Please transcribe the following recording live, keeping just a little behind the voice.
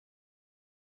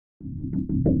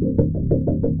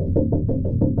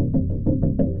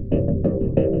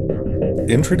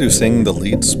Introducing the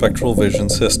Leeds Spectral Vision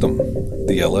System,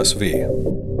 the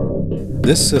LSV.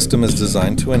 This system is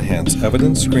designed to enhance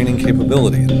evidence screening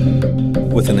capability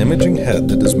with an imaging head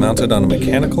that is mounted on a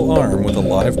mechanical arm with a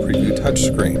live preview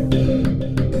touchscreen.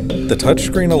 The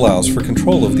touchscreen allows for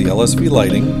control of the LSV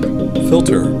lighting,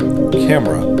 filter,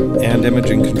 camera, and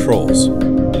imaging controls.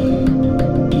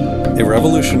 A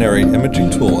revolutionary imaging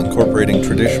tool incorporating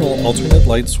traditional alternate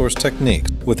light source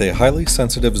techniques with a highly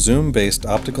sensitive zoom-based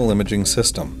optical imaging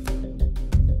system.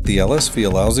 The LSV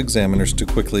allows examiners to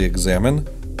quickly examine,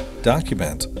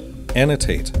 document,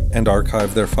 annotate, and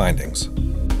archive their findings.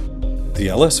 The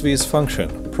LSV's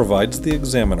function provides the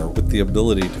examiner with the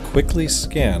ability to quickly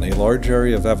scan a large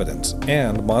area of evidence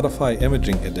and modify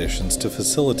imaging conditions to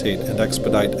facilitate and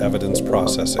expedite evidence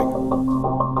processing.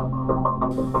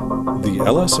 The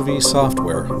LSV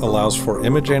software allows for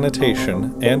image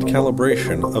annotation and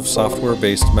calibration of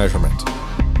software-based measurement.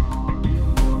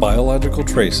 Biological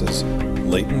traces,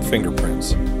 latent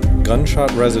fingerprints,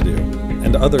 gunshot residue,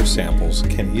 and other samples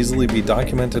can easily be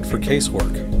documented for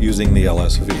casework using the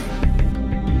LSV.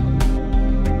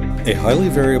 A highly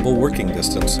variable working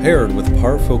distance paired with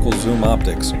parafocal zoom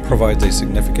optics provides a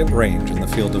significant range in the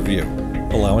field of view,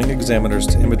 allowing examiners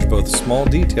to image both small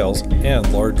details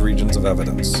and large regions of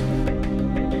evidence.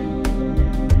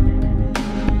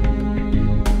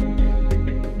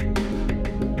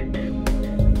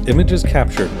 Images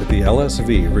captured with the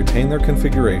LSV retain their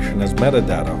configuration as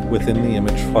metadata within the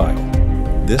image file.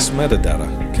 This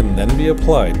metadata can then be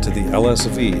applied to the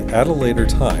LSV at a later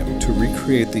time to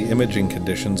recreate the imaging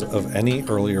conditions of any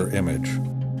earlier image.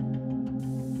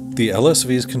 The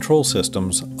LSV's control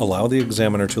systems allow the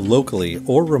examiner to locally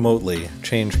or remotely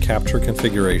change capture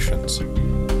configurations.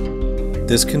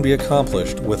 This can be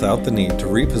accomplished without the need to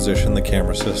reposition the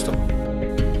camera system.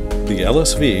 The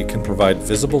LSV can provide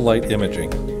visible light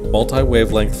imaging,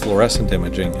 multi-wavelength fluorescent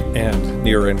imaging, and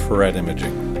near-infrared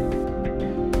imaging.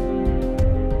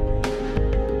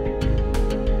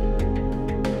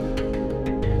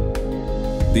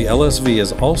 The LSV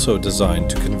is also designed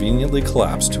to conveniently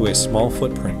collapse to a small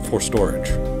footprint for storage.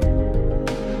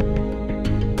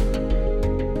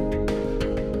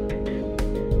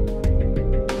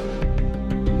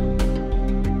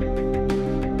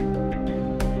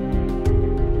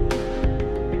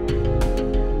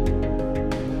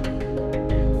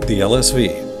 The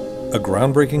LSV, a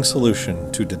groundbreaking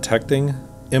solution to detecting,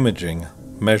 imaging,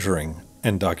 measuring,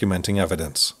 and documenting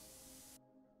evidence.